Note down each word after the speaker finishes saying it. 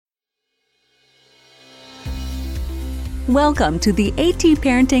Welcome to the AT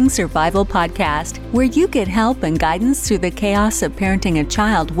Parenting Survival Podcast, where you get help and guidance through the chaos of parenting a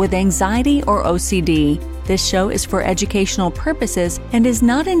child with anxiety or OCD. This show is for educational purposes and is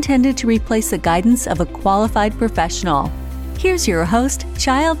not intended to replace the guidance of a qualified professional. Here's your host,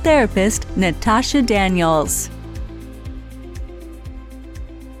 child therapist, Natasha Daniels.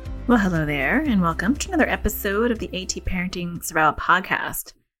 Well, hello there, and welcome to another episode of the AT Parenting Survival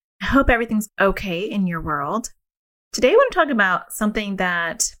Podcast. I hope everything's okay in your world. Today, I want to talk about something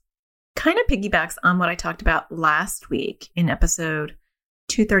that kind of piggybacks on what I talked about last week in episode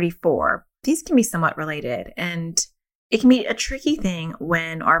 234. These can be somewhat related, and it can be a tricky thing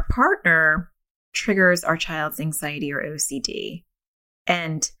when our partner triggers our child's anxiety or OCD.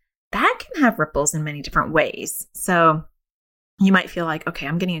 And that can have ripples in many different ways. So you might feel like, okay,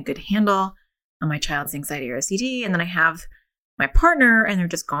 I'm getting a good handle on my child's anxiety or OCD, and then I have my partner and they're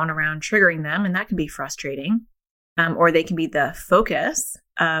just going around triggering them, and that can be frustrating. Or they can be the focus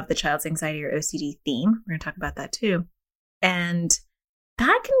of the child's anxiety or OCD theme. We're going to talk about that too. And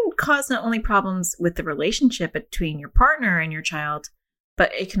that can cause not only problems with the relationship between your partner and your child,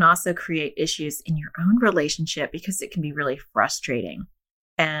 but it can also create issues in your own relationship because it can be really frustrating.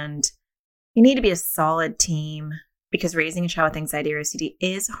 And you need to be a solid team because raising a child with anxiety or OCD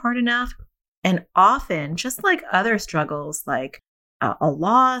is hard enough. And often, just like other struggles like a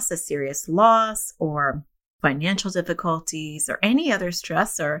loss, a serious loss, or financial difficulties or any other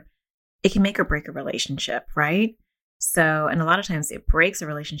stressor, it can make or break a relationship, right? So, and a lot of times it breaks a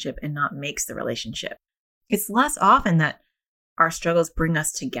relationship and not makes the relationship. It's less often that our struggles bring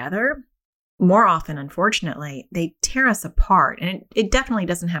us together. More often, unfortunately, they tear us apart. And it definitely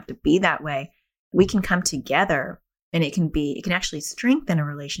doesn't have to be that way. We can come together and it can actually strengthen a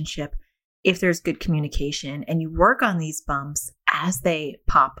relationship if there's good communication and you work on these bumps as they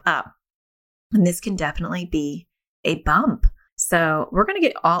pop up. And this can definitely be a bump. So we're going to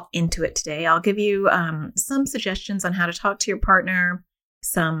get all into it today. I'll give you some suggestions on how to talk to your partner,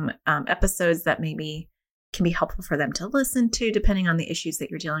 some episodes that maybe can be helpful for them to listen to, depending on the issues that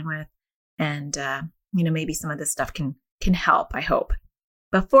you're dealing with. And, maybe some of this stuff can help, I hope.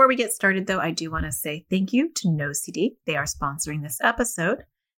 Before we get started, though, I do want to say thank you to NoCD. They are sponsoring this episode.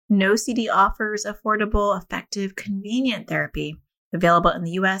 NoCD offers affordable, effective, convenient therapy available in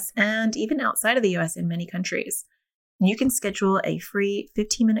the US and even outside of the US in many countries. And you can schedule a free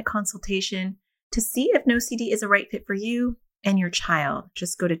 15-minute consultation to see if NoCD is a right fit for you and your child.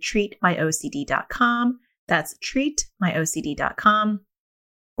 Just go to treatmyocd.com. That's treatmyocd.com.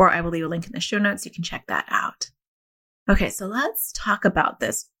 Or I will leave a link in the show notes. You can check that out. Okay, so let's talk about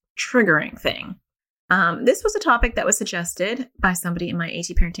this triggering thing. This was a topic that was suggested by somebody in my AT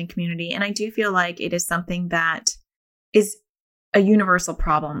parenting community, and I do feel like it is something that is a universal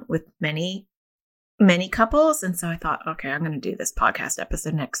problem with many, many couples. And so I thought, okay, I'm going to do this podcast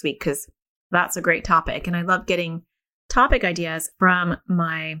episode next week because that's a great topic. And I love getting topic ideas from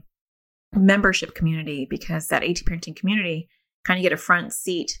my membership community because that AT parenting community kind of get a front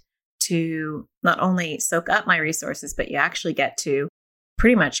seat to not only soak up my resources, but you actually get to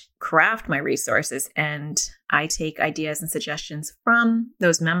pretty much craft my resources. And I take ideas and suggestions from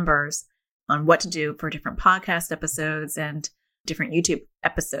those members on what to do for different podcast episodes and different YouTube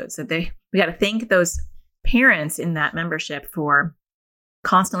episodes. So we got to thank those parents in that membership for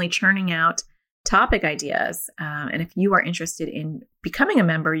constantly churning out topic ideas. And if you are interested in becoming a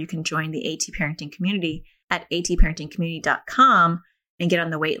member, you can join the AT Parenting Community at atparentingcommunity.com and get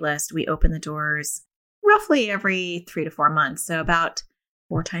on the wait list. We open the doors roughly every 3 to 4 months. So about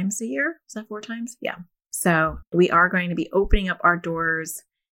 4 times a year. Is that 4 times? Yeah. So we are going to be opening up our doors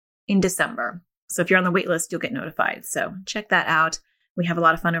in December. So if you're on the wait list, you'll get notified. So check that out. We have a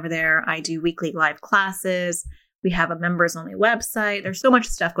lot of fun over there. I do weekly live classes. We have a members only website. There's so much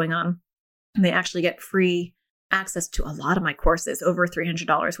stuff going on. And they actually get free access to a lot of my courses, over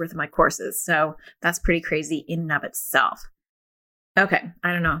 $300 worth of my courses. So that's pretty crazy in and of itself. Okay.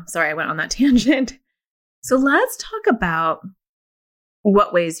 I don't know. Sorry, I went on that tangent. So let's talk about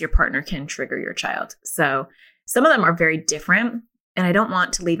what ways your partner can trigger your child. So some of them are very different, and I don't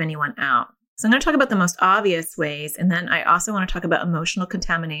want to leave anyone out. So I'm going to talk about the most obvious ways, and then I also want to talk about emotional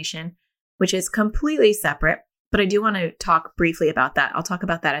contamination, which is completely separate, but I do want to talk briefly about that. I'll talk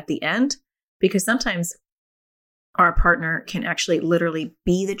about that at the end, because sometimes our partner can actually literally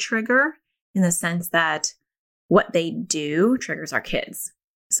be the trigger in the sense that what they do triggers our kids.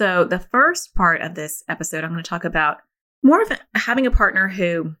 So the first part of this episode, I'm going to talk about more of having a partner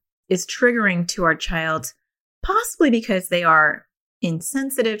who is triggering to our child, possibly because they are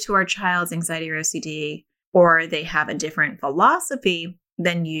insensitive to our child's anxiety or OCD, or they have a different philosophy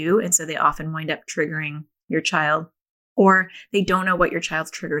than you. And so they often wind up triggering your child. or they don't know what your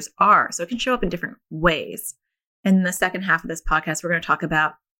child's triggers are. So it can show up in different ways. And in the second half of this podcast, we're going to talk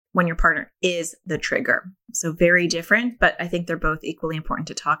about when your partner is the trigger. So very different, but I think they're both equally important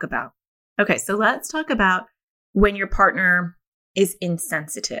to talk about. Okay, so let's talk about when your partner is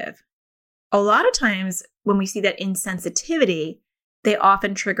insensitive. A lot of times when we see that insensitivity, they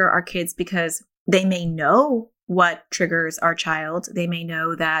often trigger our kids because they may know what triggers our child. They may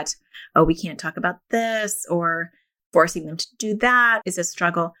know that, oh, we can't talk about this, or forcing them to do that is a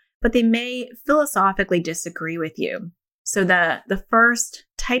struggle, but they may philosophically disagree with you. So the first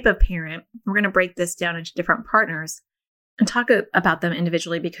type of parent, we're going to break this down into different partners and talk about them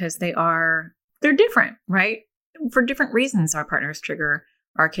individually because they're different, right? For different reasons, our partners trigger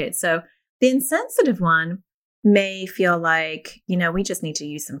our kids. So the insensitive one may feel like, we just need to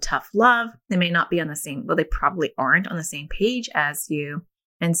use some tough love. They may not be on the same, well, they probably aren't on the same page as you.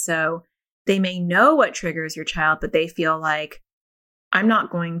 And so they may know what triggers your child, but they feel like, I'm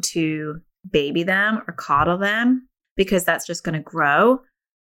not going to baby them or coddle them because that's just going to grow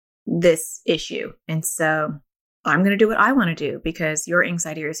this issue. And so I'm going to do what I want to do because your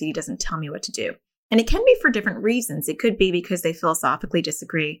anxiety or OCD doesn't tell me what to do. And it can be for different reasons. It could be because they philosophically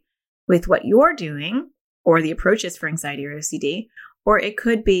disagree with what you're doing or the approaches for anxiety or OCD, or it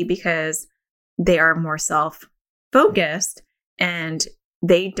could be because they are more self-focused and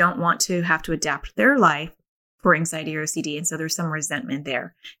they don't want to have to adapt their life for anxiety or OCD. And so there's some resentment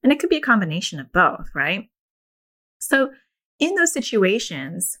there. And it could be a combination of both, right? So in those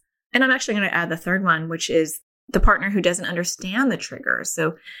situations, and I'm actually going to add the third one, which is the partner who doesn't understand the triggers.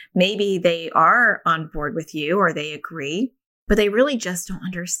 So maybe they are on board with you or they agree, but they really just don't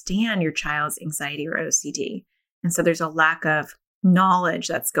understand your child's anxiety or OCD. And so there's a lack of knowledge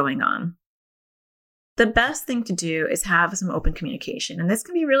that's going on. The best thing to do is have some open communication. And this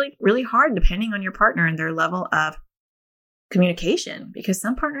can be really, really hard depending on your partner and their level of communication, because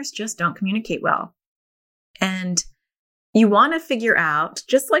some partners just don't communicate well. And you want to figure out,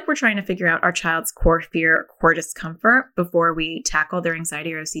 just like we're trying to figure out our child's core fear, or core discomfort before we tackle their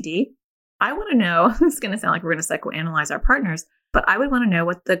anxiety or OCD, I want to know, it's going to sound like we're going to psychoanalyze our partners, but I would want to know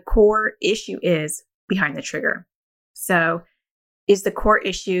what the core issue is behind the trigger. So is the core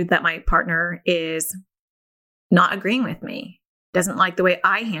issue that my partner is not agreeing with me, doesn't like the way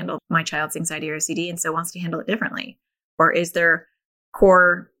I handle my child's anxiety or OCD, and so wants to handle it differently? Or is there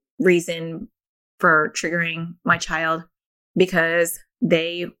core reason for triggering my child because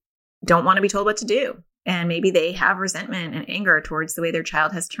they don't want to be told what to do? And maybe they have resentment and anger towards the way their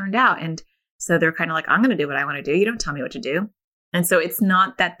child has turned out. And so they're kind of like, I'm going to do what I want to do. You don't tell me what to do. And so it's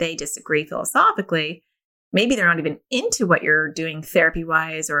not that they disagree philosophically. Maybe they're not even into what you're doing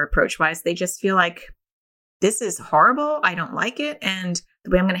therapy-wise or approach-wise. They just feel like, this is horrible. I don't like it. And the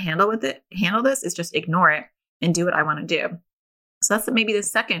way I'm going to handle this is just ignore it and do what I want to do. So that's maybe the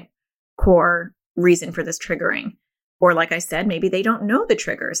second core reason for this triggering. Or like I said, maybe they don't know the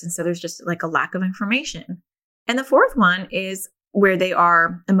triggers. And so there's just like a lack of information. And the fourth one is where they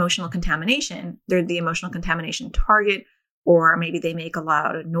are emotional contamination. They're the emotional contamination target, or maybe they make a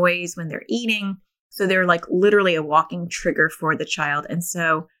lot of noise when they're eating. So they're like literally a walking trigger for the child. And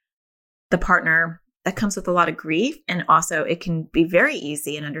so the partner, that comes with a lot of grief. And also it can be very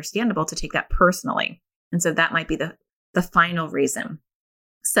easy and understandable to take that personally. And so that might be the final reason.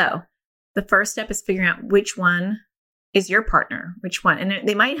 So the first step is figuring out which one is your partner, which one. And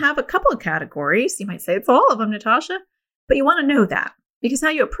they might have a couple of categories. You might say it's all of them, Natasha, but you want to know that because how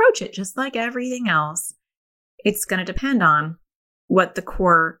you approach it, just like everything else, it's going to depend on what the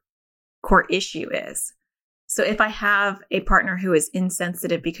core issue is. So if I have a partner who is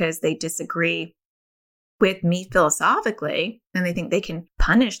insensitive because they disagree with me philosophically, and they think they can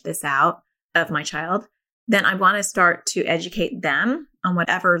punish this out of my child, then I want to start to educate them on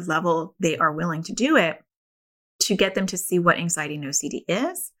whatever level they are willing to do it, to get them to see what anxiety and OCD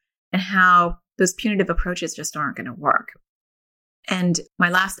is and how those punitive approaches just aren't going to work. And my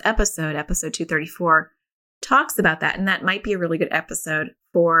last episode 234, talks about that. And that might be a really good episode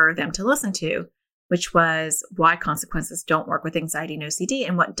for them to listen to, which was why consequences don't work with anxiety and OCD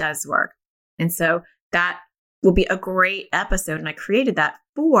and what does work. And so that will be a great episode. And I created that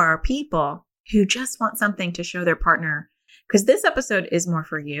for people who just want something to show their partner, because this episode is more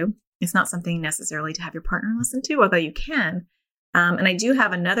for you. It's not something necessarily to have your partner listen to, although you can. And I do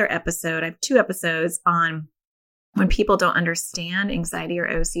have another episode. I have 2 episodes on when people don't understand anxiety or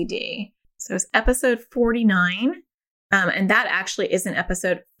OCD. So it's episode 49. And that actually is an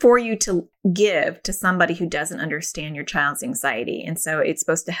episode for you to give to somebody who doesn't understand your child's anxiety. And so it's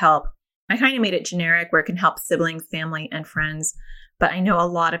supposed to help. I kind of made it generic where it can help siblings, family, and friends. But I know a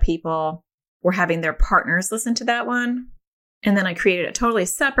lot of people were having their partners listen to that one. And then I created a totally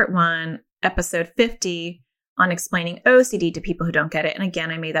separate one, episode 50, on explaining OCD to people who don't get it. And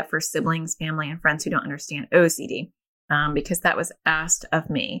again, I made that for siblings, family, and friends who don't understand OCD because that was asked of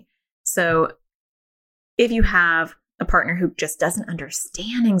me. So if you have a partner who just doesn't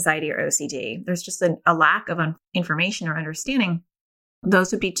understand anxiety or OCD, there's just a lack of information or understanding,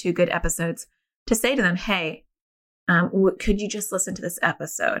 those would be 2 good episodes to say to them, hey, could you just listen to this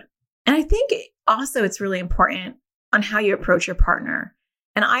episode? And I think also it's really important on how you approach your partner.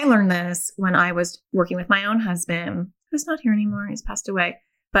 And I learned this when I was working with my own husband, who's not here anymore, he's passed away,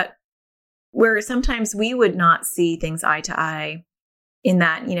 but where sometimes we would not see things eye to eye in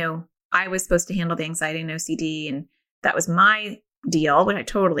that, I was supposed to handle the anxiety and OCD, and that was my deal, which I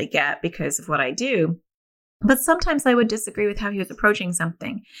totally get because of what I do. But sometimes I would disagree with how he was approaching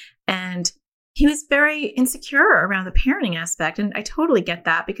something. And he was very insecure around the parenting aspect. And I totally get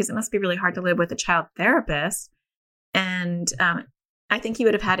that because it must be really hard to live with a child therapist. And I think he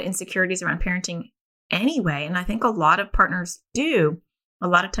would have had insecurities around parenting anyway. And I think a lot of partners do. A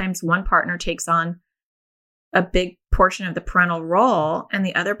lot of times one partner takes on a big portion of the parental role and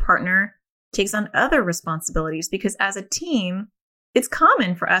the other partner takes on other responsibilities because as a team, it's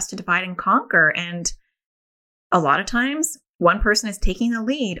common for us to divide and conquer. And a lot of times one person is taking the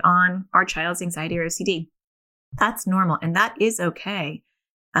lead on our child's anxiety or OCD. That's normal. And that is okay.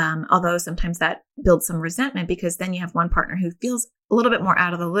 Although sometimes that builds some resentment because then you have one partner who feels a little bit more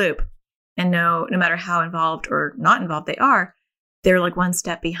out of the loop and no matter how involved or not involved they are, they're like one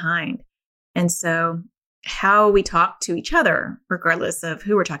step behind. And so how we talk to each other, regardless of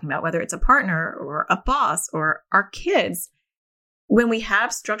who we're talking about, whether it's a partner or a boss or our kids, when we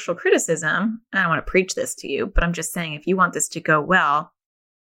have structural criticism, I don't want to preach this to you, but I'm just saying if you want this to go well,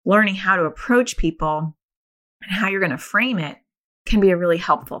 learning how to approach people and how you're going to frame it can be a really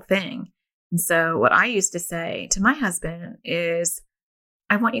helpful thing. And so what I used to say to my husband is,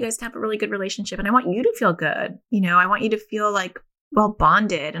 I want you guys to have a really good relationship and I want you to feel good. I want you to feel like well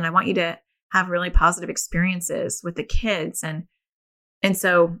bonded and I want you to have really positive experiences with the kids. And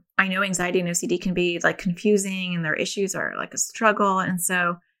so I know anxiety and OCD can be like confusing and their issues are like a struggle. And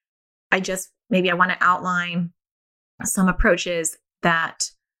so I want to outline some approaches that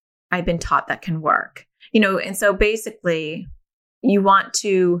I've been taught that can work, and so basically you want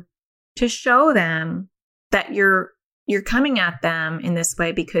to show them that you're coming at them in this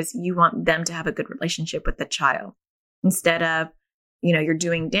way because you want them to have a good relationship with the child instead of, you're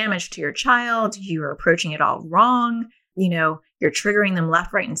doing damage to your child, you're approaching it all wrong, you're triggering them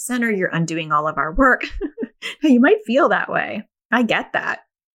left, right, and center, you're undoing all of our work. You might feel that way. I get that.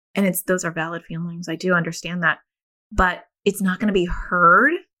 And those are valid feelings. I do understand that. But it's not going to be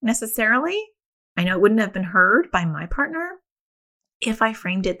heard necessarily. I know it wouldn't have been heard by my partner if I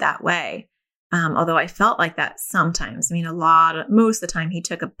framed it that way. Although I felt like that sometimes. Most of the time he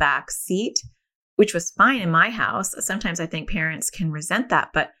took a back seat, which was fine in my house. Sometimes I think parents can resent that,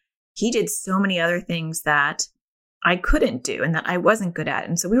 but he did so many other things that I couldn't do and that I wasn't good at.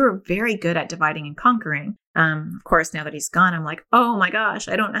 And so we were very good at dividing and conquering. Of course, now that he's gone, I'm like, oh my gosh,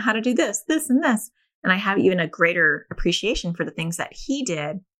 I don't know how to do this, and this. And I have even a greater appreciation for the things that he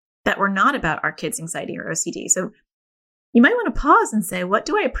did that were not about our kids' anxiety or OCD. So you might want to pause and say, what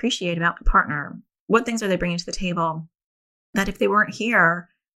do I appreciate about my partner? What things are they bringing to the table that if they weren't here,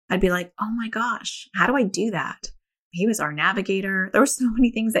 I'd be like, oh my gosh, how do I do that? He was our navigator. There were so many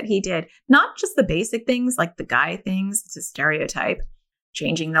things that he did, not just the basic things like the guy things. It's a stereotype,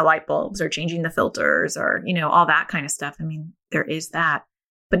 changing the light bulbs or changing the filters or, all that kind of stuff. There is that.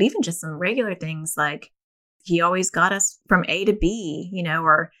 But even just some regular things like he always got us from A to B,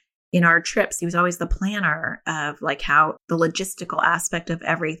 or in our trips, he was always the planner of like how the logistical aspect of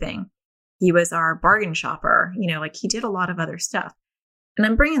everything. He was our bargain shopper, he did a lot of other stuff. And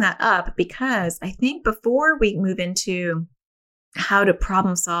I'm bringing that up because I think before we move into how to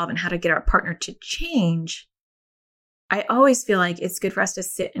problem solve and how to get our partner to change, I always feel like it's good for us to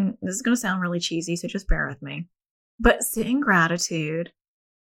sit and this is going to sound really cheesy, so just bear with me, but sit in gratitude.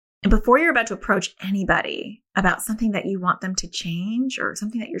 And before you're about to approach anybody about something that you want them to change or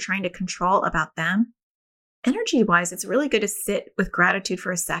something that you're trying to control about them, energy-wise, it's really good to sit with gratitude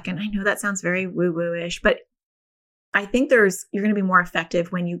for a second. I know that sounds very woo-woo-ish, but I think you're going to be more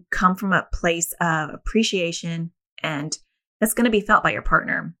effective when you come from a place of appreciation and that's going to be felt by your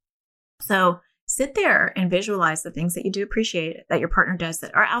partner. So sit there and visualize the things that you do appreciate that your partner does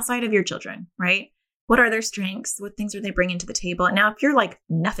that are outside of your children, right? What are their strengths? What things are they bringing to the table? And now if you're like,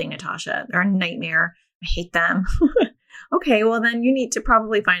 nothing, Natasha, they're a nightmare, I hate them. Okay, well then you need to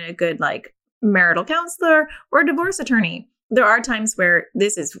probably find a good like marital counselor or a divorce attorney. there are times where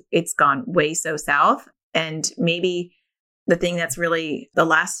it's gone way so south. And maybe the thing that's really the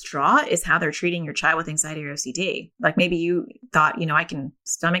last straw is how they're treating your child with anxiety or OCD. Like maybe you thought, I can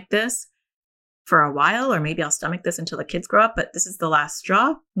stomach this for a while, or maybe I'll stomach this until the kids grow up, but this is the last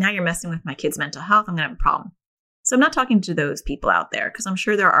straw. Now you're messing with my kid's mental health. I'm going to have a problem. So I'm not talking to those people out there, because I'm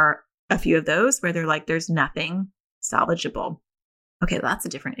sure there are a few of those where they're like, there's nothing salvageable. Okay, that's a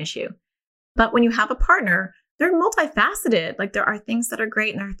different issue. But when you have a partner, they're multifaceted. Like there are things that are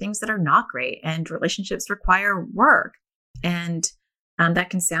great and there are things that are not great. And relationships require work. And that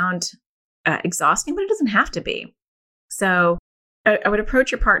can sound exhausting, but it doesn't have to be. So I would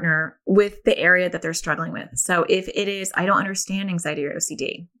approach your partner with the area that they're struggling with. So if it is, I don't understand anxiety or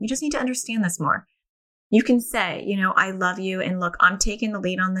OCD, you just need to understand this more. You can say, I love you and look, I'm taking the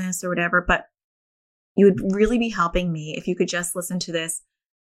lead on this or whatever, but you would really be helping me if you could just listen to this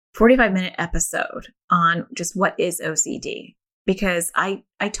 45-minute episode on just what is OCD, because I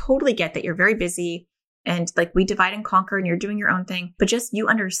totally get that you're very busy and like we divide and conquer and you're doing your own thing, but just you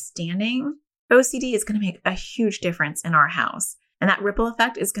understanding OCD is going to make a huge difference in our house. And that ripple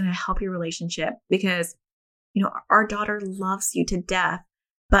effect is going to help your relationship because, our daughter loves you to death.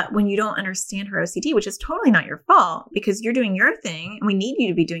 But when you don't understand her OCD, which is totally not your fault because you're doing your thing and we need you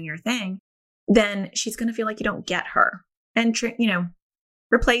to be doing your thing, then she's going to feel like you don't get her. And,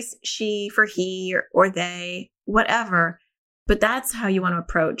 replace she for he or they, whatever. But that's how you want to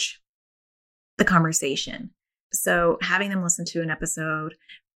approach the conversation. So having them listen to an episode,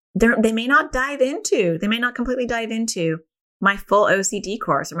 they may not completely dive into my full OCD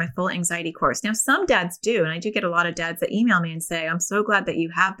course or my full anxiety course. Now, some dads do. And I do get a lot of dads that email me and say, I'm so glad that you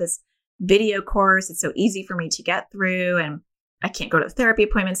have this video course. It's so easy for me to get through and I can't go to the therapy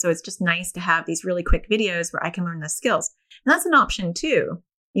appointment. So it's just nice to have these really quick videos where I can learn the skills. And that's an option too.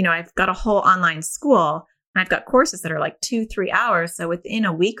 I've got a whole online school and I've got courses that are like 2-3 hours. So within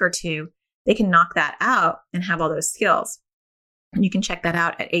a week or two, they can knock that out and have all those skills. And you can check that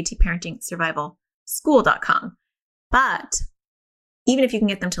out at atparentingsurvivalschool.com. But even if you can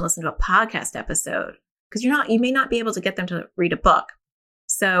get them to listen to a podcast episode, because you may not be able to get them to read a book.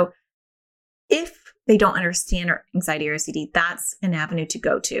 So if they don't understand anxiety or OCD, that's an avenue to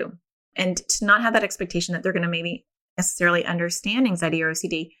go to. And to not have that expectation that they're going to maybe necessarily understand anxiety or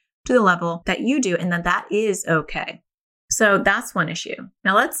OCD to the level that you do, and that is okay. So that's one issue.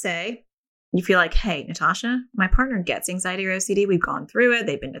 Now, let's say you feel like, hey, Natasha, my partner gets anxiety or OCD. We've gone through it.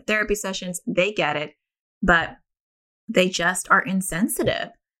 They've been to therapy sessions. They get it, but they just are insensitive.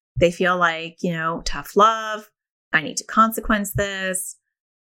 They feel like, tough love. I need to consequence this.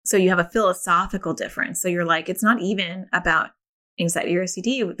 So you have a philosophical difference. So you're like, it's not even about anxiety or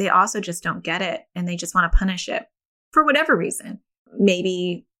OCD. They also just don't get it and they just want to punish it for whatever reason.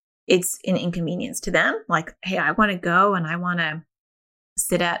 Maybe it's an inconvenience to them. Like, hey, I want to go and I want to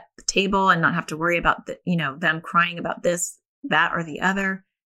sit at the table and not have to worry about them crying about this, that, or the other.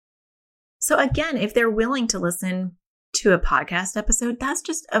 So again, if they're willing to listen to a podcast episode,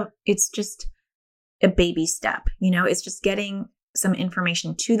 it's just a baby step. It's just getting some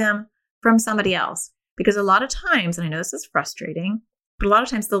information to them from somebody else. Because a lot of times, and I know this is frustrating, but a lot of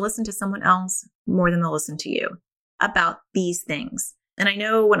times they'll listen to someone else more than they'll listen to you about these things. And I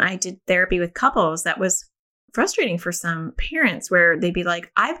know when I did therapy with couples, that was frustrating for some parents where they'd be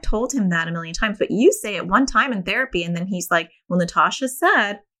like, I've told him that a million times, but you say it one time in therapy. And then he's like, well, Natasha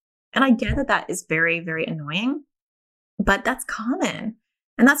said, and I get that is very, very annoying, but that's common.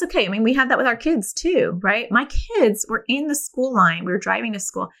 And that's okay. I mean, we have that with our kids too, right? My kids were in the school line. We were driving to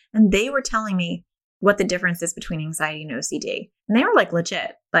school and they were telling me what the difference is between anxiety and OCD. And they were like,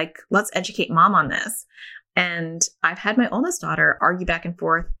 legit, like, let's educate mom on this. And I've had my oldest daughter argue back and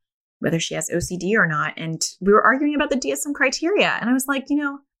forth whether she has OCD or not. And we were arguing about the DSM criteria. And I was like,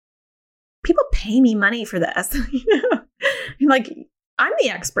 people pay me money for this. Like, I'm the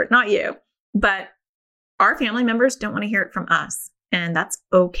expert, not you. But our family members don't want to hear it from us. And that's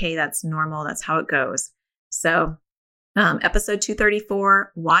okay. That's normal. That's how it goes. So episode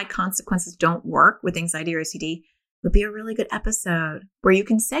 234, Why Consequences Don't Work with Anxiety or OCD, would be a really good episode where you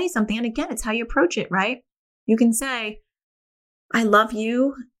can say something. And again, it's how you approach it, right? You can say, I love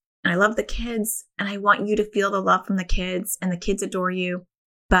you and I love the kids and I want you to feel the love from the kids and the kids adore you.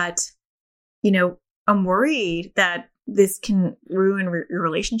 But, I'm worried that this can ruin your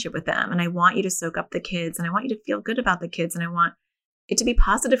relationship with them. And I want you to soak up the kids and I want you to feel good about the kids. And I want it to be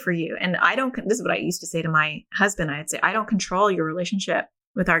positive for you. And this is what I used to say to my husband. I'd say, I don't control your relationship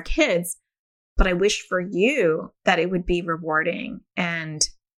with our kids, but I wish for you that it would be rewarding. And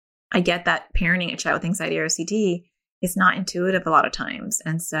I get that parenting a child with anxiety or OCD is not intuitive a lot of times.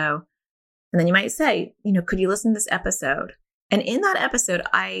 And then you might say, could you listen to this episode? And in that episode,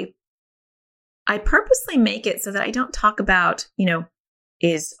 I purposely make it so that I don't talk about,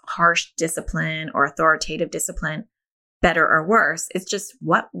 is harsh discipline or authoritative discipline better or worse? It's just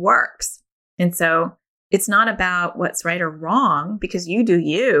what works. And so it's not about what's right or wrong, because you do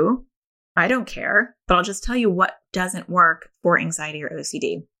you. I don't care, but I'll just tell you what doesn't work for anxiety or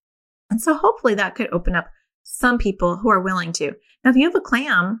OCD. And so hopefully that could open up some people who are willing to. Now, if you have a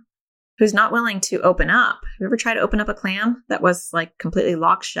clam who's not willing to open up, have you ever tried to open up a clam that was like completely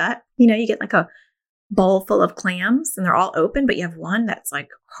locked shut? You get like a bowl full of clams and they're all open, but you have one that's like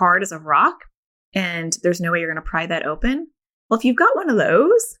hard as a rock and there's no way you're going to pry that open. Well, if you've got one of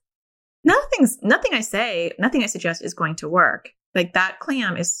those, nothing I suggest is going to work. Like that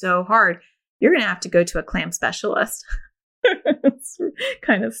clam is so hard, you're going to have to go to a clam specialist. It's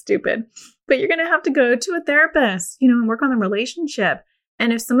kind of stupid, but you're going to have to go to a therapist, and work on the relationship.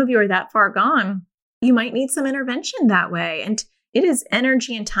 And if some of you are that far gone, you might need some intervention that way. And it is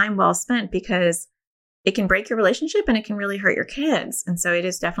energy and time well spent, because it can break your relationship and it can really hurt your kids. And so it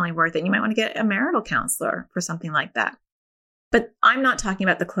is definitely worth it. You might want to get a marital counselor for something like that. But I'm not talking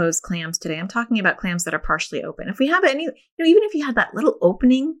about the closed clams today. I'm talking about clams that are partially open. If we have any, even if you had that little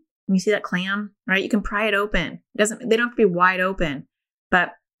opening and you see that clam, right, you can pry it open. They don't have to be wide open,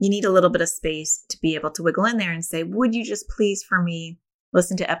 but you need a little bit of space to be able to wiggle in there and say, would you just please for me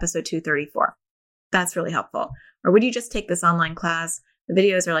listen to episode 234? That's really helpful. Or would you just take this online class? The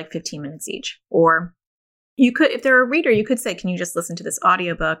videos are like 15 minutes each. Or you could, if they're a reader, you could say, can you just listen to this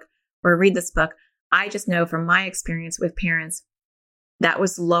audiobook or read this book? I just know from my experience with parents, that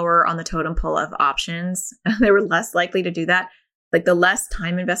was lower on the totem pole of options. They were less likely to do that. Like the less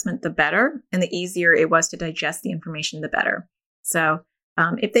time investment, the better. And the easier it was to digest the information, the better. So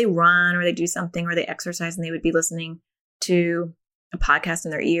if they run or they do something or they exercise and they would be listening to a podcast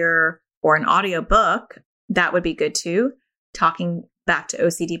in their ear or an audiobook, that would be good too. Talking Back to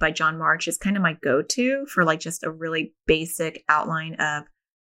OCD by John March is kind of my go-to for like just a really basic outline of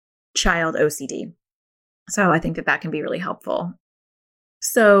child OCD. So I think that can be really helpful.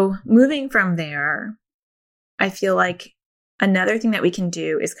 So moving from there, I feel like another thing that we can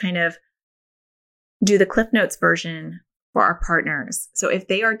do is kind of do the Cliff Notes version for our partners. So if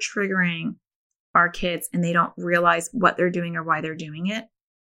they are triggering our kids and they don't realize what they're doing or why they're doing it,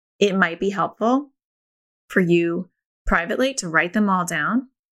 it might be helpful for you privately to write them all down,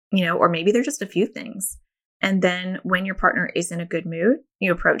 or maybe they're just a few things. And then when your partner is in a good mood,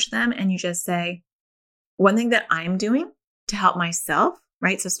 you approach them and you just say, one thing that I'm doing to help myself,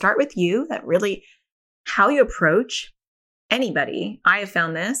 right? So start with you, that really how you approach anybody. I have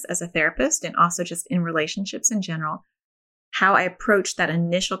found this as a therapist and also just in relationships in general, how I approach that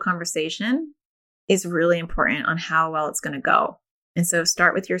initial conversation is really important on how well it's going to go. And so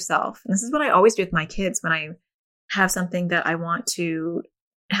start with yourself. And this is what I always do with my kids when I have something that I want to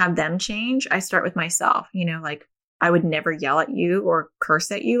have them change. I start with myself, like I would never yell at you or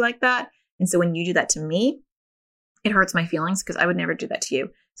curse at you like that. And so when you do that to me, it hurts my feelings because I would never do that to you.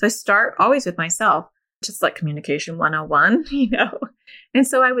 So I start always with myself, just like communication 101, And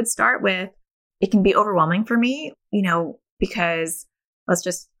so I would start with, it can be overwhelming for me, because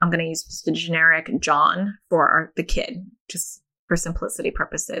I'm going to use just a generic John for the kid, just for simplicity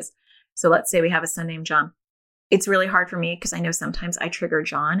purposes. So let's say we have a son named John. It's really hard for me because I know sometimes I trigger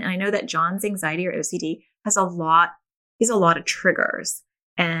John, and I know that John's anxiety or OCD has a lot of triggers,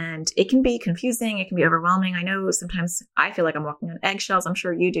 and it can be confusing. It can be overwhelming. I know sometimes I feel like I'm walking on eggshells. I'm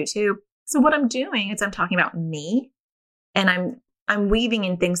sure you do too. So what I'm doing is I'm talking about me, and I'm weaving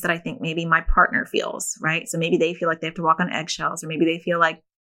in things that I think maybe my partner feels, right? So maybe they feel like they have to walk on eggshells, or maybe they feel like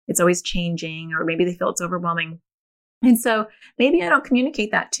it's always changing, or maybe they feel it's overwhelming. And so maybe I don't communicate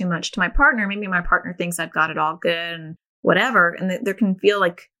that too much to my partner. Maybe my partner thinks I've got it all good and whatever. And there can feel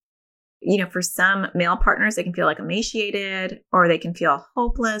like, for some male partners, they can feel like emaciated, or they can feel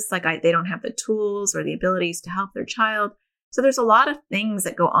hopeless, like they don't have the tools or the abilities to help their child. So there's a lot of things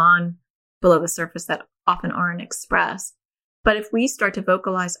that go on below the surface that often aren't expressed. But if we start to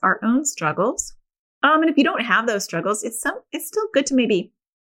vocalize our own struggles, and if you don't have those struggles, it's still good to maybe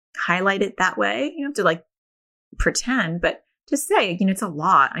highlight it that way. You don't have to pretend, but to say, it's a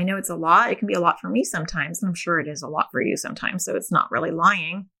lot. I know it's a lot. It can be a lot for me sometimes, and I'm sure it is a lot for you sometimes. So it's not really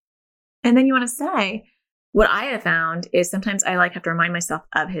lying. And then you want to say, what I have found is sometimes I have to remind myself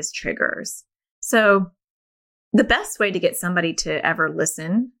of his triggers. So the best way to get somebody to ever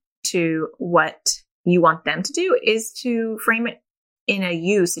listen to what you want them to do is to frame it in a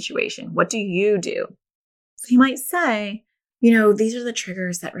you situation. What do you do? So you might say, these are the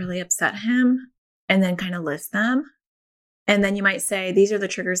triggers that really upset him, and then kind of list them. And then you might say, these are the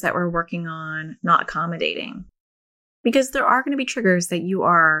triggers that we're working on not accommodating. because there are going to be triggers that you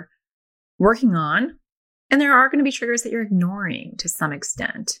are working on, and there are going to be triggers that you're ignoring to some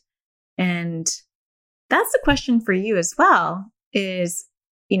extent. And that's the question for you as well is,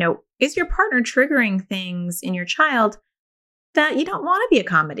 is your partner triggering things in your child that you don't want to be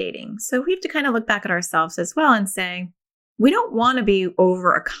accommodating? So we have to kind of look back at ourselves as well and say, we don't want to be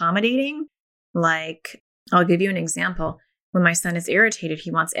over accommodating. Like, I'll give you an example. When my son is irritated,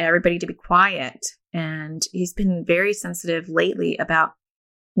 he wants everybody to be quiet. And he's been very sensitive lately about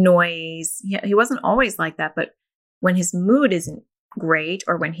noise. He wasn't always like that, but when his mood isn't great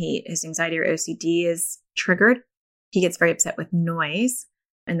or when his anxiety or OCD is triggered, he gets very upset with noise.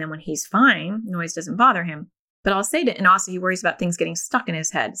 And then when he's fine, noise doesn't bother him. But I'll say and also he worries about things getting stuck in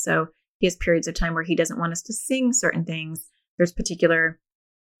his head. So he has periods of time where he doesn't want us to sing certain things. There's particular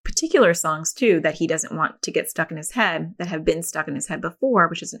songs too that he doesn't want to get stuck in his head that have been stuck in his head before,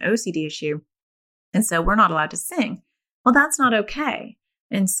 which is an OCD issue. And so we're not allowed to sing. Well, that's not okay.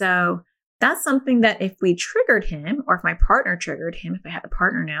 And so that's something that if we triggered him, or if my partner triggered him, if I had a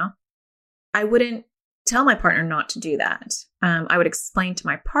partner now, I wouldn't tell my partner not to do that. I would explain to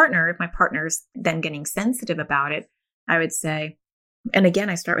my partner, if my partner's then getting sensitive about it, I would say, and again,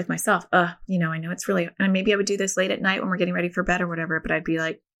 I start with myself, I know it's really, and maybe I would do this late at night when we're getting ready for bed or whatever, but I'd be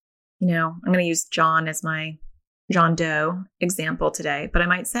like, I'm going to use John as my John Doe example today, but I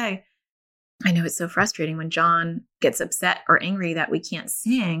might say, I know it's so frustrating when John gets upset or angry that we can't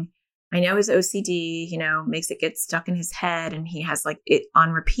sing. I know his OCD, makes it get stuck in his head and he has like it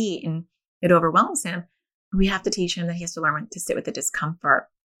on repeat and it overwhelms him. We have to teach him that he has to learn when to sit with the discomfort.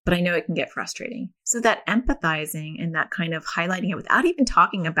 But I know it can get frustrating. So that empathizing and that kind of highlighting it without even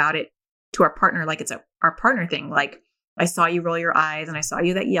talking about it to our partner, like it's our partner thing. Like, I saw you roll your eyes and I saw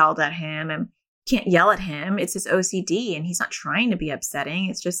you that yelled at him, and you can't yell at him. It's his OCD and he's not trying to be upsetting.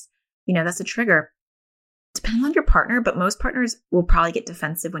 It's just, that's a trigger. Depending on your partner, but most partners will probably get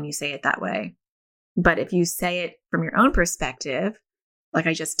defensive when you say it that way. But if you say it from your own perspective, like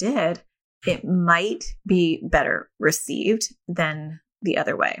I just did, it might be better received than the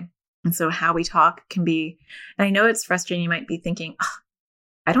other way. And so how we talk can be, and I know it's frustrating. You might be thinking,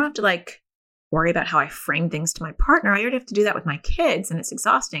 I don't have to worry about how I frame things to my partner. I already have to do that with my kids and it's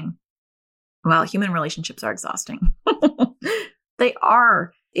exhausting. Well, human relationships are exhausting. They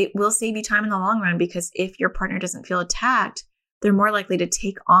are. It will save you time in the long run because if your partner doesn't feel attacked, they're more likely to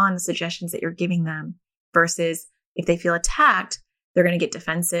take on the suggestions that you're giving them versus if they feel attacked, they're going to get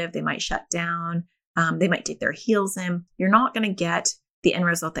defensive. They might shut down. They might take their heels in. You're not going to get the end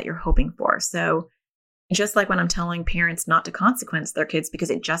result that you're hoping for. So just like when I'm telling parents not to consequence their kids because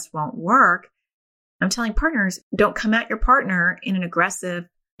it just won't work, I'm telling partners, don't come at your partner in an aggressive,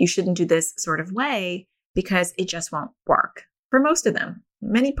 you shouldn't do this sort of way because it just won't work for most of them.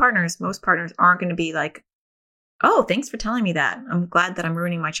 Most partners aren't going to be like, oh, thanks for telling me that. I'm glad that I'm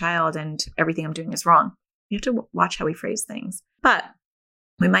ruining my child and everything I'm doing is wrong. You have to watch how we phrase things. But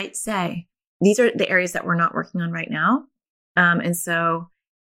we might say, these are the areas that we're not working on right now. And so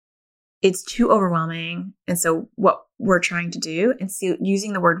it's too overwhelming. And so what we're trying to do, and so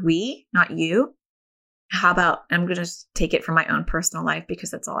using the word we, not you. How about, I'm going to just take it from my own personal life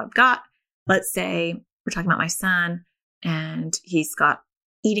because that's all I've got. Let's say we're talking about my son and he's got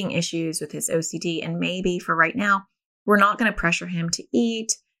eating issues with his OCD. And maybe for right now, we're not going to pressure him to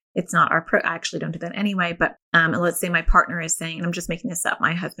eat. It's not I actually don't do that anyway. But let's say my partner is saying, and I'm just making this up,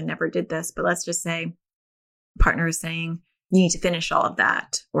 my husband never did this, but let's just say partner is saying, you need to finish all of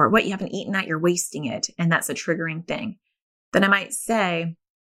that, or what, you haven't eaten that, you're wasting it. And that's a triggering thing. Then I might say,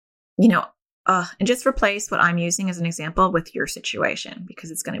 and just replace what I'm using as an example with your situation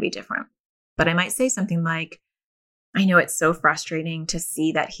because it's going to be different. But I might say something like, I know it's so frustrating to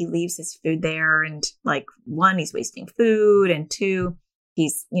see that he leaves his food there. And one, he's wasting food. And two,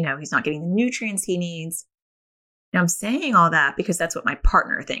 he's not getting the nutrients he needs. And I'm saying all that because that's what my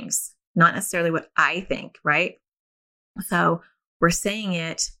partner thinks, not necessarily what I think, right? So we're saying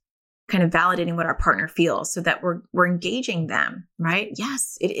it, kind of validating what our partner feels so that we're engaging them, right?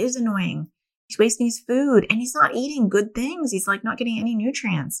 Yes, it is annoying. He's wasting his food and he's not eating good things. He's not getting any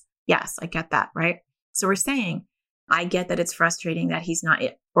nutrients. Yes, I get that, right? So we're saying, I get that it's frustrating that he's not,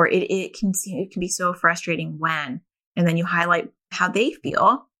 or it can be so frustrating when, and then you highlight how they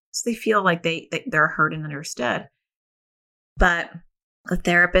feel. So they feel like they're heard and understood. But a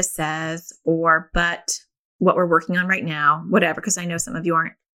therapist says, but what we're working on right now, whatever, because I know some of you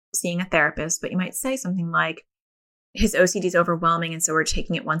aren't seeing a therapist, but you might say something like, his OCD is overwhelming. And so we're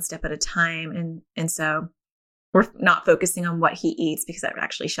taking it one step at a time. And so we're not focusing on what he eats because that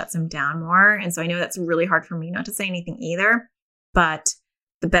actually shuts him down more. And so I know that's really hard for me not to say anything either, but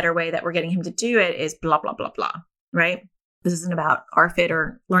the better way that we're getting him to do it is blah, blah, blah, blah. right? This isn't about RFID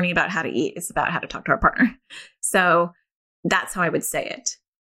or learning about how to eat. It's about how to talk to our partner. So that's how I would say it.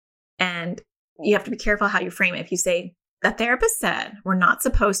 And you have to be careful how you frame it. If you say, the therapist said, we're not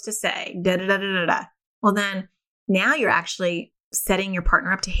supposed to say, da da da da da da. Well, then now you're actually setting your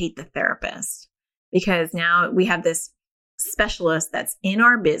partner up to hate the therapist, because now we have this specialist that's in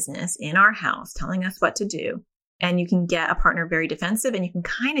our business, in our house, telling us what to do. And you can get a partner very defensive, and you can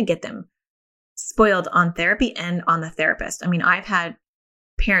kind of get them spoiled on therapy and on the therapist. I mean, I've had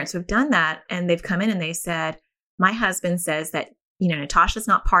parents who've done that, and they've come in and they said, my husband says that, Natasha's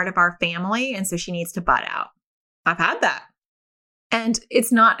not part of our family, and so she needs to butt out. I've had that. And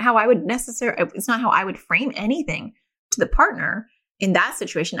it's not how I would frame anything to the partner in that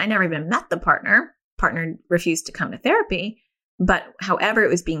situation. I never even met the partner. Partner refused to come to therapy. But however it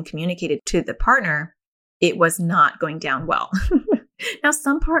was being communicated to the partner, it was not going down well. Now,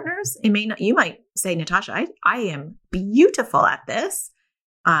 some partners, you might say, Natasha, I am beautiful at this.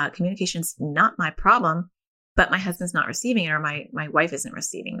 Communication's not my problem, but my husband's not receiving it, or my wife isn't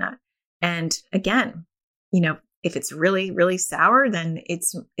receiving that. And again, if it's really, really sour, then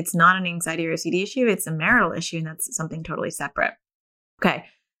it's not an anxiety or OCD issue. It's a marital issue, and that's something totally separate. Okay.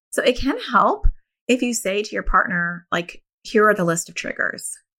 So it can help if you say to your partner, like, here are the list of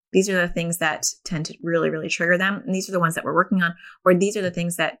triggers. These are the things that tend to really, really trigger them. And these are the ones that we're working on, or these are the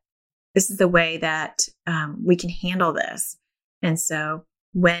things this is the way that we can handle this. And so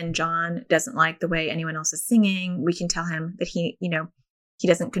when John doesn't like the way anyone else is singing, we can tell him that he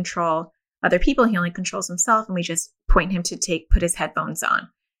doesn't control other people. He only controls himself. And we just point him to put his headphones on.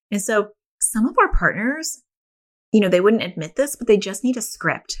 And so some of our partners, they wouldn't admit this, but they just need a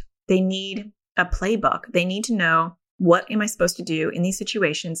script. They need a playbook. They need to know, what am I supposed to do in these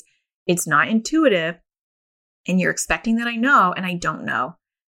situations? It's not intuitive, and you're expecting that I know, and I don't know.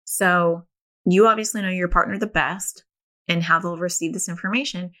 So you obviously know your partner the best and how they'll receive this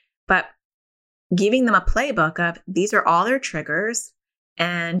information, but giving them a playbook of, these are all their triggers,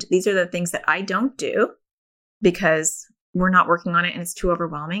 and these are the things that I don't do because we're not working on it and it's too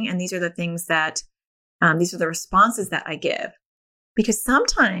overwhelming. And these are the things that, these are the responses that I give. Because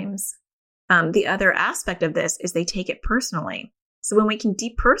sometimes the other aspect of this is they take it personally. So when we can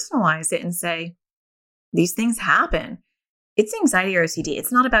depersonalize it and say, these things happen, it's anxiety or OCD.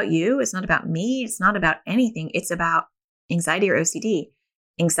 It's not about you. It's not about me. It's not about anything. It's about anxiety or OCD.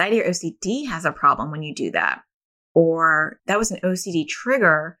 Anxiety or OCD has a problem when you do that. Or that was an OCD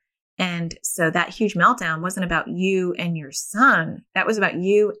trigger. And so that huge meltdown wasn't about you and your son. That was about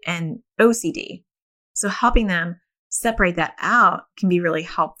you and OCD. So helping them separate that out can be really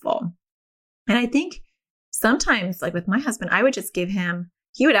helpful. And I think sometimes, like with my husband, I would just give him,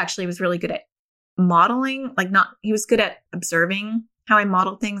 was really good at modeling, he was good at observing how I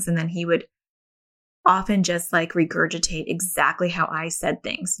model things. And then he would often just regurgitate exactly how I said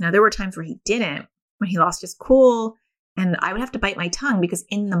things. Now, there were times where he didn't, when he lost his cool, and I would have to bite my tongue, because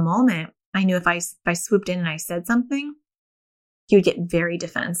in the moment, I knew if I swooped in and I said something, he would get very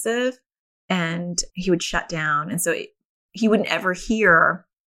defensive and he would shut down. And so he wouldn't ever hear,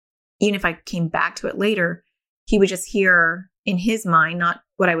 even if I came back to it later, he would just hear in his mind, not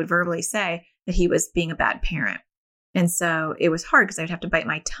what I would verbally say, that he was being a bad parent. And so it was hard, because I would have to bite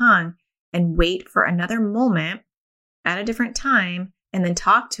my tongue and wait for another moment at a different time, and then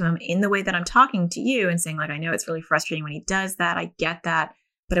talk to him in the way that I'm talking to you and saying, I know it's really frustrating when he does that. I get that,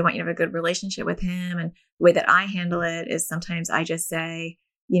 but I want you to have a good relationship with him. And the way that I handle it is sometimes I just say,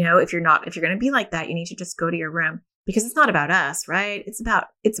 if you're going to be like that, you need to just go to your room, because it's not about us, right? It's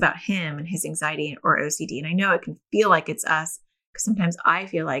about him and his anxiety or OCD. And I know it can feel like it's us, because sometimes I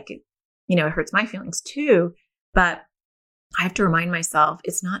feel like it, it hurts my feelings too, but I have to remind myself,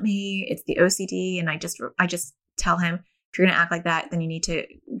 it's not me, it's the OCD. And I just tell him, if you're going to act like that, then you need to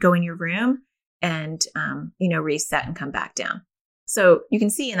go in your room and, reset and come back down. So you can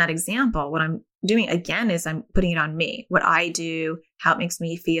see in that example, what I'm doing again is I'm putting it on me, what I do, how it makes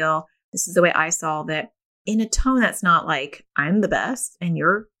me feel. This is the way I solve it, in a tone that's not like, I'm the best and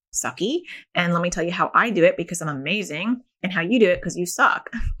you're sucky, and let me tell you how I do it because I'm amazing, and how you do it because you suck.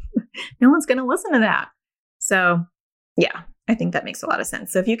 No one's going to listen to that. So yeah, I think that makes a lot of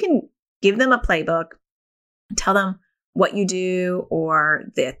sense. So if you can give them a playbook, tell them what you do or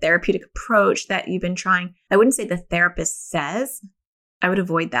the therapeutic approach that you've been trying. I wouldn't say the therapist says. I would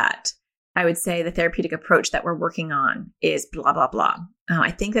avoid that. I would say the therapeutic approach that we're working on is blah, blah, blah.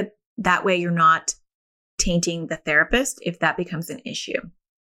 I think that way you're not tainting the therapist if that becomes an issue.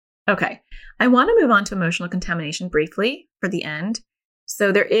 Okay. I want to move on to emotional contamination briefly for the end.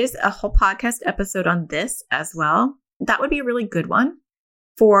 So there is a whole podcast episode on this as well. That would be a really good one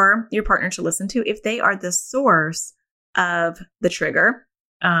for your partner to listen to if they are the source of the trigger.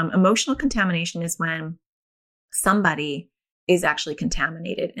 Emotional contamination is when somebody is actually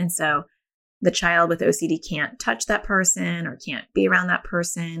contaminated. And so the child with OCD can't touch that person or can't be around that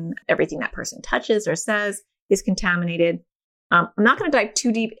person. Everything that person touches or says is contaminated. I'm not going to dive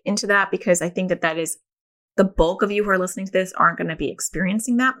too deep into that because I think that is the bulk of you who are listening to this aren't going to be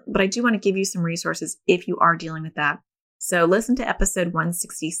experiencing that. But I do want to give you some resources if you are dealing with that. So listen to episode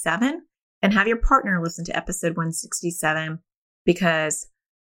 167 and have your partner listen to episode 167, because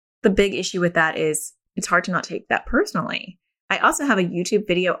the big issue with that is it's hard to not take that personally. I also have a YouTube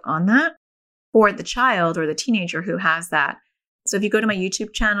video on that for the child or the teenager who has that. So if you go to my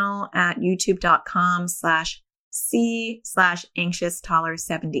YouTube channel at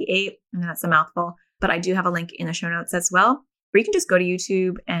youtube.com/c/anxioustoddler78, and that's a mouthful, but I do have a link in the show notes as well, where you can just go to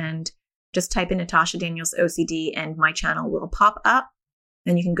YouTube and just type in Natasha Daniels OCD and my channel will pop up.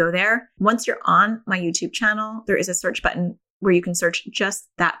 Then you can go there. Once you're on my YouTube channel, there is a search button where you can search just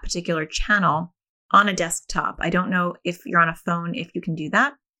that particular channel on a desktop. I don't know if you're on a phone, if you can do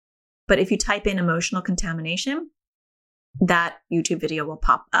that. But if you type in emotional contamination, that YouTube video will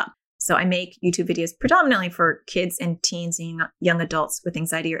pop up. So I make YouTube videos predominantly for kids and teens and young adults with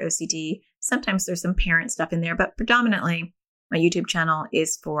anxiety or OCD. Sometimes there's some parent stuff in there, but predominantly my YouTube channel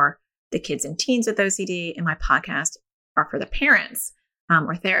is for the kids and teens with OCD, and my podcast are for the parents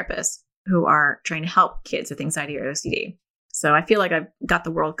or therapists who are trying to help kids with anxiety or OCD. So I feel like I've got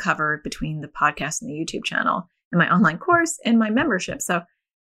the world covered between the podcast and the YouTube channel and my online course and my membership. So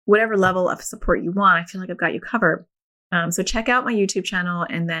whatever level of support you want, I feel like I've got you covered. So check out my YouTube channel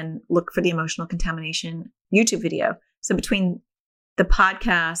and then look for the emotional contamination YouTube video. So between the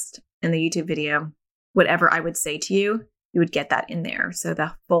podcast and the YouTube video, whatever I would say to you, you would get that in there. So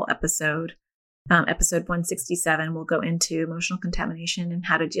the full episode, episode 167, will go into emotional contamination and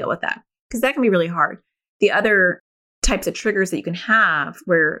how to deal with that, because that can be really hard. The other types of triggers that you can have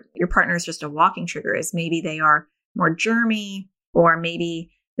where your partner is just a walking trigger is maybe they are more germy, or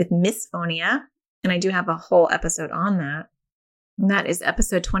maybe with misophonia. And I do have a whole episode on that. And that is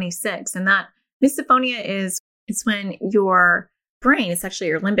episode 26. And that misophonia it's when your brain, it's actually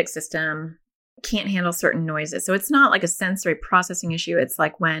your limbic system, can't handle certain noises. So it's not like a sensory processing issue. It's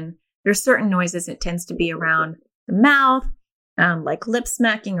like when there's certain noises, it tends to be around the mouth, like lip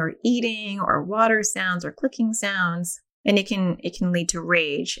smacking or eating or water sounds or clicking sounds. And it can lead to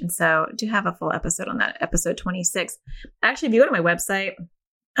rage. And so I do have a full episode on that, episode 26. Actually, if you go to my website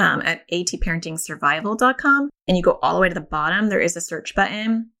at atparentingsurvival.com and you go all the way to the bottom, there is a search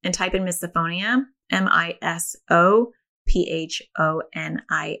button, and type in misophonia, MISOPHONIA.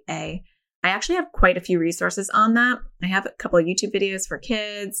 I actually have quite a few resources on that. I have a couple of YouTube videos for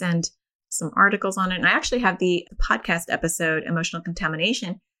kids and some articles on it. And I actually have the podcast episode, Emotional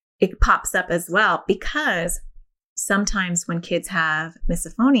Contamination. It pops up as well, because sometimes when kids have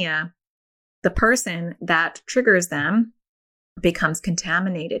misophonia, the person that triggers them becomes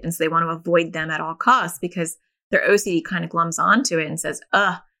contaminated. And so they want to avoid them at all costs because their OCD kind of glums onto it and says,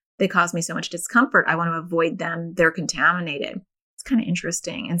 they cause me so much discomfort. I want to avoid them. They're contaminated. It's kind of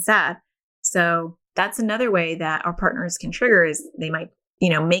interesting and sad. So that's another way that our partners can trigger is they might,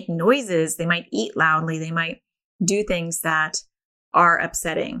 make noises. They might eat loudly. They might do things that are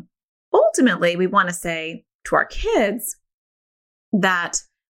upsetting. Ultimately, we want to say to our kids that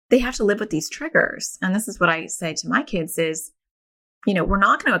they have to live with these triggers. And this is what I say to my kids is, we're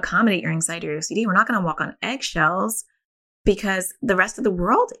not going to accommodate your anxiety or OCD. We're not going to walk on eggshells because the rest of the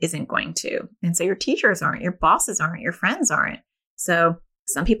world isn't going to. And so your teachers aren't, your bosses aren't, your friends aren't. So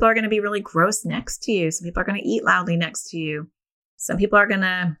some people are going to be really gross next to you. Some people are going to eat loudly next to you. Some people are going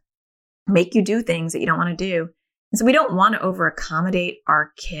to make you do things that you don't want to do. And so we don't want to over accommodate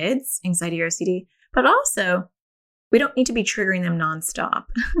our kids' anxiety or OCD, but also we don't need to be triggering them nonstop.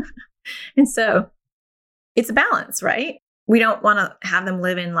 And so it's a balance, right? We don't want to have them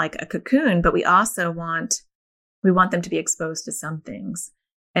live in like a cocoon, but we also want them to be exposed to some things.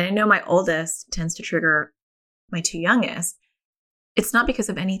 And I know my oldest tends to trigger my two youngest. It's not because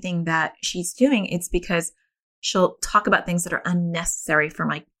of anything that she's doing. It's because she'll talk about things that are unnecessary for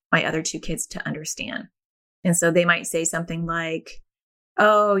my other two kids to understand. And so they might say something like,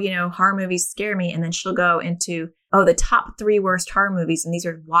 horror movies scare me. And then she'll go into, the top 3 worst horror movies. And these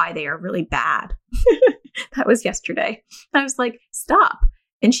are why they are really bad. That was yesterday. I was like, stop.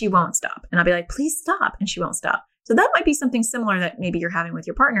 And she won't stop. And I'll be like, please stop. And she won't stop. So that might be something similar that maybe you're having with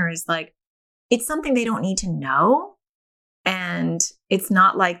your partner is like, it's something they don't need to know. And it's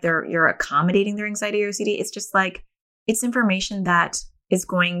not like you're accommodating their anxiety or OCD. It's just like, it's information that is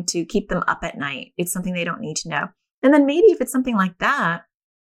going to keep them up at night. It's something they don't need to know. And then maybe if it's something like that,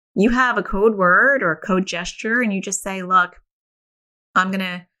 you have a code word or a code gesture and you just say, look, I'm going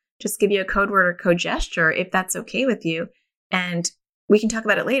to just give you a code word or code gesture if that's okay with you. And we can talk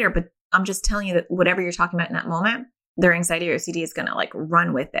about it later, but I'm just telling you that whatever you're talking about in that moment, their anxiety or OCD is going to like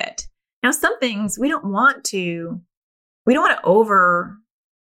run with it. Now, some things we don't want to over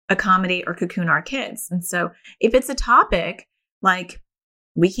accommodate or cocoon our kids. And so if it's a topic like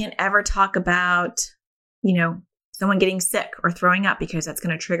we can't ever talk about, someone getting sick or throwing up because that's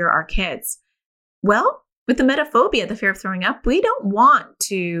going to trigger our kids. Well, with the emetophobia, the fear of throwing up, we don't want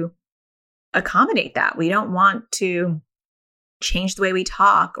to accommodate that. We don't want to change the way we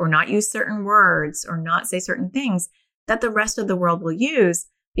talk or not use certain words or not say certain things that the rest of the world will use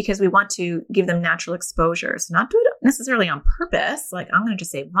because we want to give them natural exposures, not do it necessarily on purpose. Like I'm going to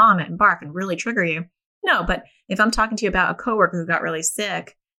just say vomit and barf and really trigger you. No, but if I'm talking to you about a coworker who got really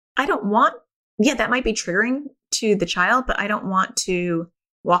sick, I don't want, that might be triggering to the child, but I don't want to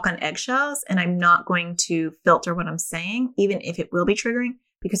walk on eggshells and I'm not going to filter what I'm saying, even if it will be triggering,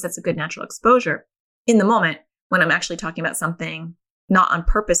 because that's a good natural exposure in the moment when I'm actually talking about something not on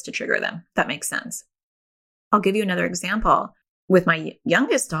purpose to trigger them. If that makes sense. I'll give you another example. With my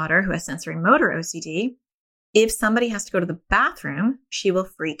youngest daughter who has sensory motor OCD, if somebody has to go to the bathroom, she will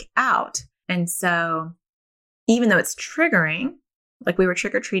freak out. And so even though it's triggering, like we were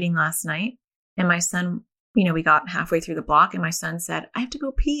trick-or-treating last night and my son, we got halfway through the block and my son said, I have to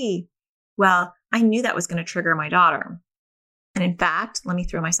go pee. Well, I knew that was going to trigger my daughter. And in fact, let me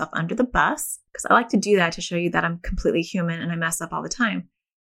throw myself under the bus because I like to do that to show you that I'm completely human and I mess up all the time.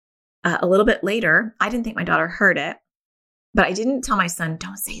 A little bit later, I didn't think my daughter heard it, but I didn't tell my son,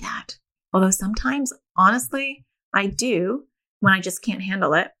 don't say that. Although sometimes, honestly, I do when I just can't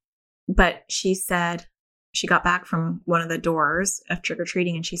handle it. But she said, she got back from one of the doors of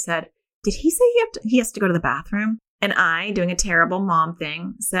trick-or-treating and she said, did he say he has to go to the bathroom? And I, doing a terrible mom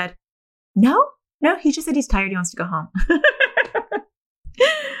thing, said, no, he just said he's tired. He wants to go home.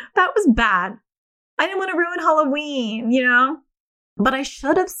 That was bad. I didn't want to ruin Halloween, but I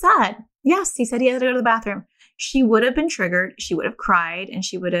should have said, yes, he said he had to go to the bathroom. She would have been triggered. She would have cried and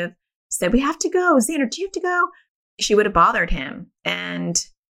she would have said, we have to go. Xander, do you have to go? She would have bothered him. And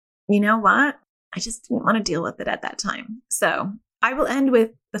you know what? I just didn't want to deal with it at that time. So I will end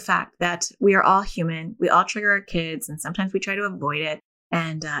with the fact that we are all human. We all trigger our kids and sometimes we try to avoid it.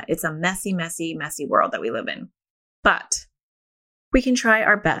 And it's a messy, messy, messy world that we live in. But we can try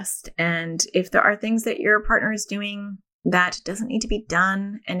our best. And if there are things that your partner is doing that doesn't need to be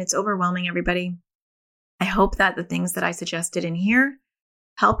done and it's overwhelming everybody, I hope that the things that I suggested in here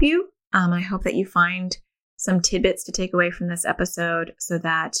help you. I hope that you find some tidbits to take away from this episode so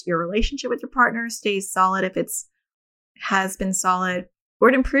that your relationship with your partner stays solid if it's has been solid, or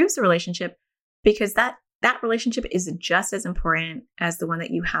it improves the relationship, because that relationship is just as important as the one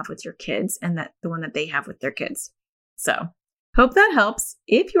that you have with your kids and that the one that they have with their kids. So hope that helps.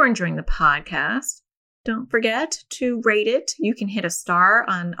 If you're enjoying the podcast, don't forget to rate it. You can hit a star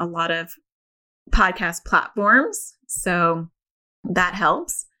on a lot of podcast platforms, so that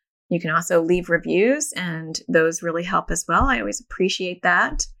helps. You can also leave reviews, and those really help as well. I always appreciate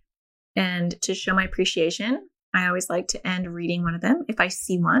that. And to show my appreciation, I always like to end reading one of them if I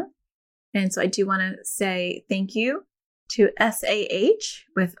see one. And so I do want to say thank you to SAH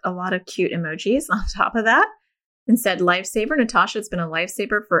with a lot of cute emojis on top of that, and said, lifesaver. Natasha has been a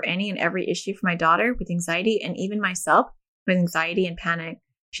lifesaver for any and every issue for my daughter with anxiety and even myself with anxiety and panic.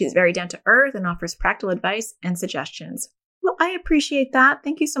 She's very down to earth and offers practical advice and suggestions. Well, I appreciate that.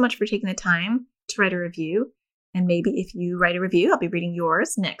 Thank you so much for taking the time to write a review. And maybe if you write a review, I'll be reading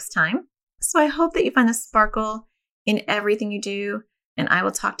yours next time. So I hope that you find the sparkle in everything you do. And I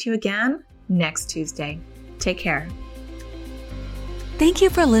will talk to you again next Tuesday. Take care. Thank you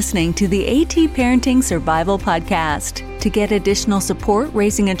for listening to the AT Parenting Survival Podcast. To get additional support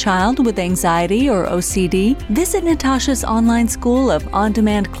raising a child with anxiety or OCD, visit Natasha's online school of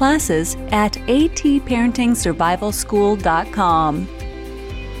on-demand classes at atparentingsurvivalschool.com.